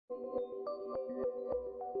Hi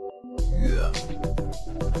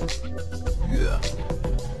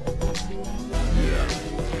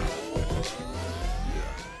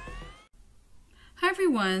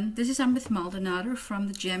everyone, this is Amrit Maldonado from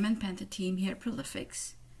the Gem and Panther team here at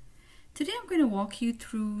Prolifics. Today I'm going to walk you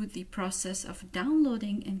through the process of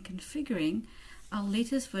downloading and configuring our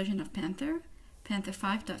latest version of Panther, Panther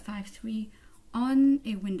 5.53, on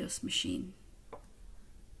a Windows machine.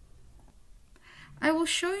 I will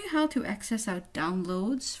show you how to access our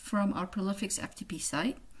downloads from our Prolifics FTP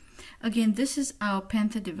site. Again, this is our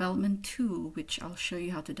Panther development tool, which I'll show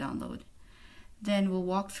you how to download. Then we'll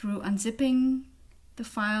walk through unzipping the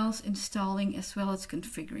files, installing, as well as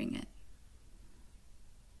configuring it.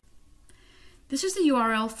 This is the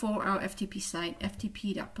URL for our FTP site,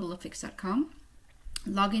 ftp.prolifics.com.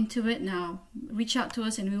 Log into it now, reach out to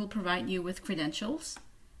us and we will provide you with credentials.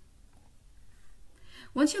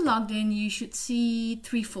 Once you're logged in, you should see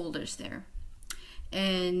 3 folders there.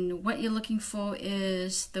 And what you're looking for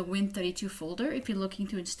is the Win32 folder if you're looking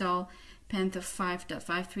to install Panther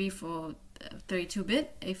 5.53 for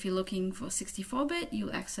 32-bit. If you're looking for 64-bit,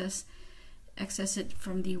 you'll access it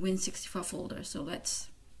from the Win64 folder. So let's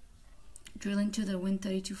drill into the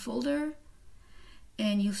Win32 folder.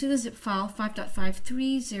 And you'll see the zip file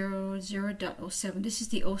 5.5300.07. This is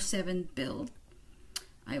the 07 build.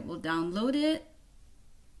 I will download it.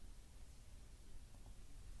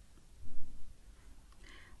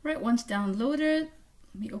 Right, once downloaded,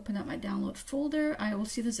 let me open up my download folder. I will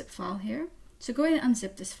see the zip file here. So go ahead and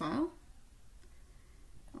unzip this file.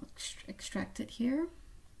 I'll extract it here.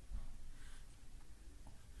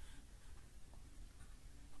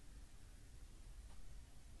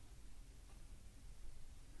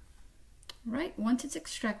 Right, once it's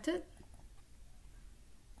extracted,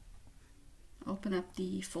 open up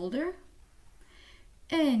the folder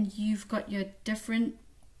and you've got your different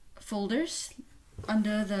folders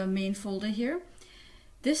under the main folder here.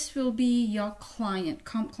 This will be your client,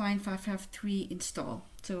 Comp Client 553 install.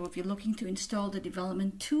 So if you're looking to install the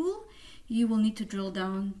development tool, you will need to drill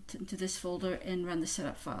down to this folder and run the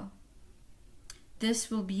setup file.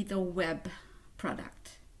 This will be the web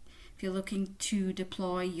product. If you're looking to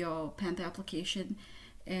deploy your Panther application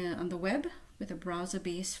on the web with a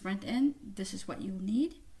browser-based front end, this is what you'll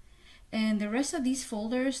need. And the rest of these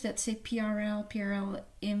folders that say PRL,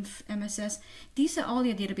 INF, MSS, these are all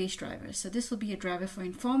your database drivers. So this will be a driver for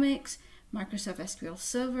Informix, Microsoft SQL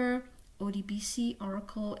Server, ODBC,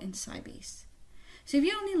 Oracle, and Sybase. So if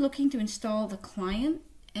you're only looking to install the client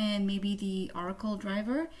and maybe the Oracle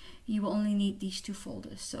driver, you will only need these 2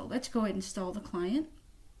 folders. So let's go ahead and install the client.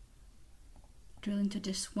 Drill into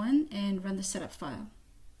this one and run the setup file.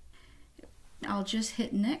 I'll just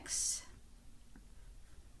hit next,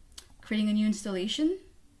 creating a new installation,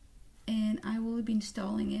 and I will be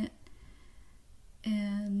installing it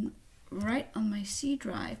and right on my C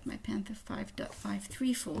drive, my Panther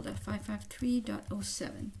 5.53 folder,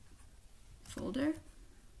 553.07 folder.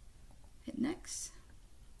 Hit next.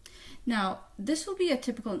 Now this will be a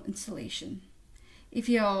typical installation. If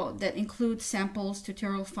that includes samples,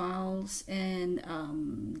 tutorial files, and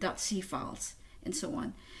 .c files, and so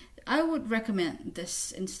on. I would recommend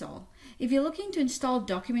this install. If you're looking to install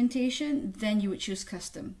documentation, then you would choose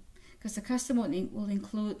custom, because the custom will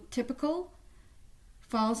include typical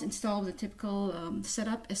files installed with the typical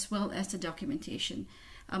setup, as well as the documentation.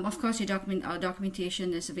 Of course, our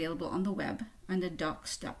documentation is available on the web under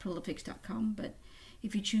docs.prolifics.com, but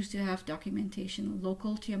if you choose to have documentation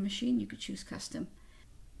local to your machine, you could choose custom.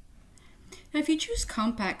 Now, if you choose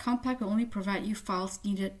Compact, Compact will only provide you files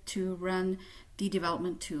needed to run the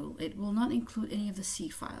development tool. It will not include any of the C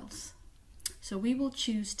files. So we will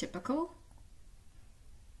choose Typical.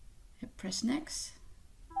 Press Next.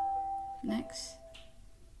 Next.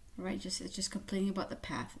 All right, it's just complaining about the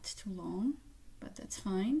path. It's too long, but that's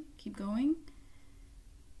fine. Keep going.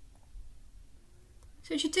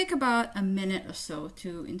 So it should take about a minute or so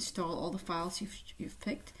to install all the files you've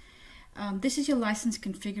picked. This is your license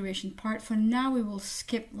configuration part. For now, we will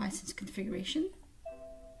skip license configuration.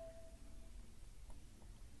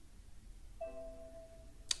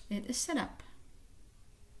 It is set up.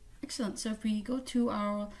 Excellent. So if we go to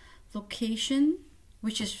our location,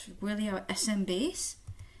 which is really our SM base,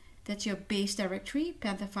 that's your base directory,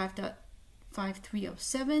 Panther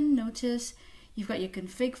 5.5307. Notice you've got your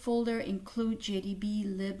config folder, include JDB,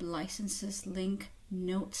 lib, licenses, link,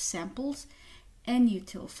 notes, samples, and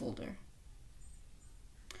util folder.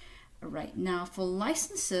 All right, now for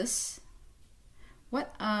licenses,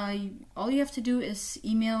 all you have to do is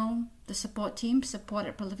email the support team,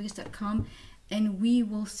 support@prolifics.com, and we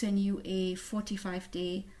will send you a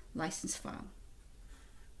 45-day license file.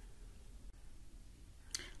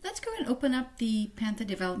 let's go and open up the Panther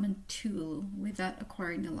development tool without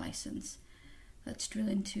acquiring the license. Let's drill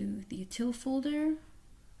into the util folder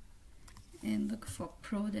and look for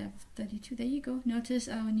ProDev32. There you go. Notice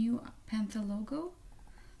our new Panther logo.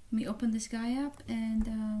 Let me open this guy up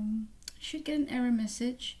and should get an error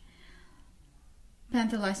message.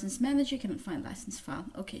 Panther license manager, cannot find license file.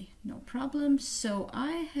 Okay, no problem. So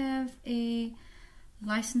I have a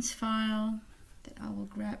license file that I will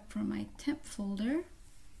grab from my temp folder.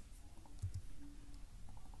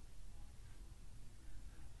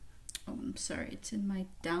 Oh, I'm sorry, it's in my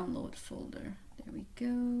download folder. There we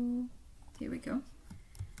go. Here we go.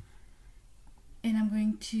 And I'm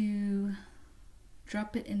going to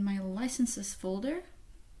drop it in my licenses folder.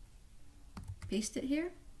 Paste it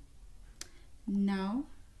here. Now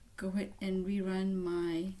go ahead and rerun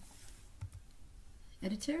my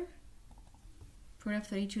editor,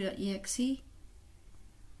 ProDev32.exe,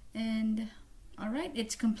 and alright,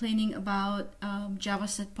 it's complaining about Java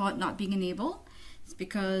support not being enabled. It's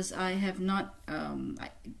because I have not,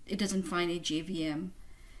 it doesn't find a JVM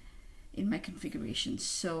in my configuration.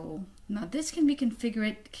 So now this can be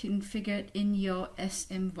configured in your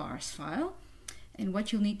smvars file. And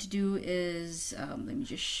what you'll need to do is, let me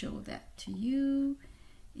just show that to you.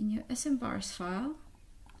 In your smvars file,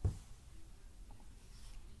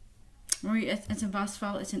 remember your smvars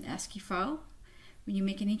file is an ASCII file. When you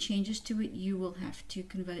make any changes to it, you will have to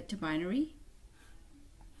convert it to binary.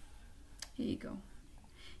 Here you go.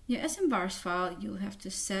 In your smvars file, you'll have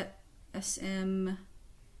to set sm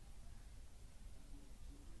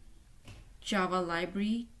Java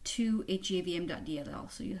library to a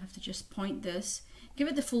jvm.dll. So you have to just point this, give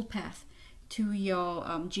it the full path to your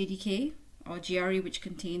JDK or GRE, which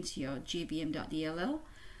contains your jvm.dll.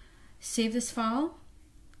 Save this file,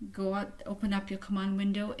 go out, open up your command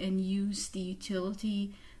window and use the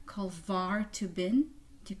utility called var to bin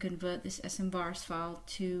to convert this smvars file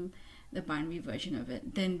to the binary version of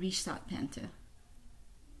it. Then restart Panther.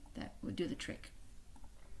 That would do the trick.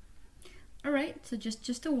 Alright, so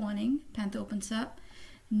just a warning, Panther opens up.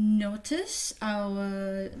 Notice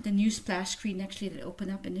the new splash screen actually that opened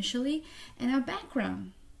up initially, and our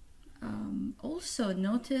background. Also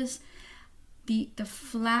notice the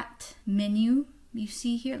flat menu you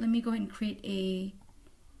see here. Let me go ahead and create a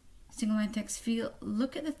single line text field.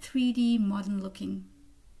 Look at the 3D modern looking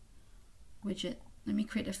widget. Let me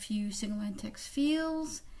create a few single line text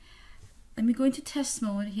fields. Let me go into test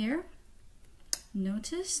mode here.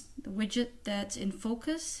 Notice the widget that's in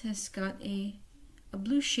focus has got a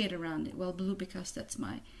blue shade around it. Well, blue because that's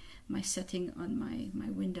my setting on my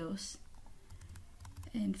Windows.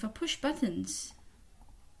 And for push buttons,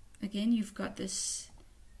 again, you've got this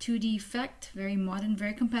 2D effect, very modern,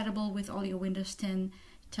 very compatible with all your Windows 10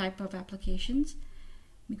 type of applications.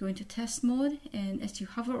 We go into test mode, and as you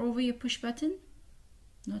hover over your push button,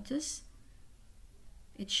 notice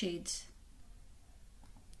it shades.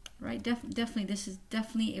 Right, definitely, this is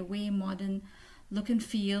definitely a way modern look and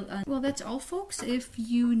feel. Well, that's all, folks. If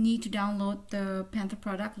you need to download the Panther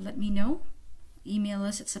product, let me know. Email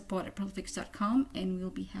us at support@prolifix.com and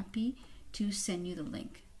we'll be happy to send you the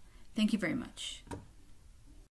link. Thank you very much.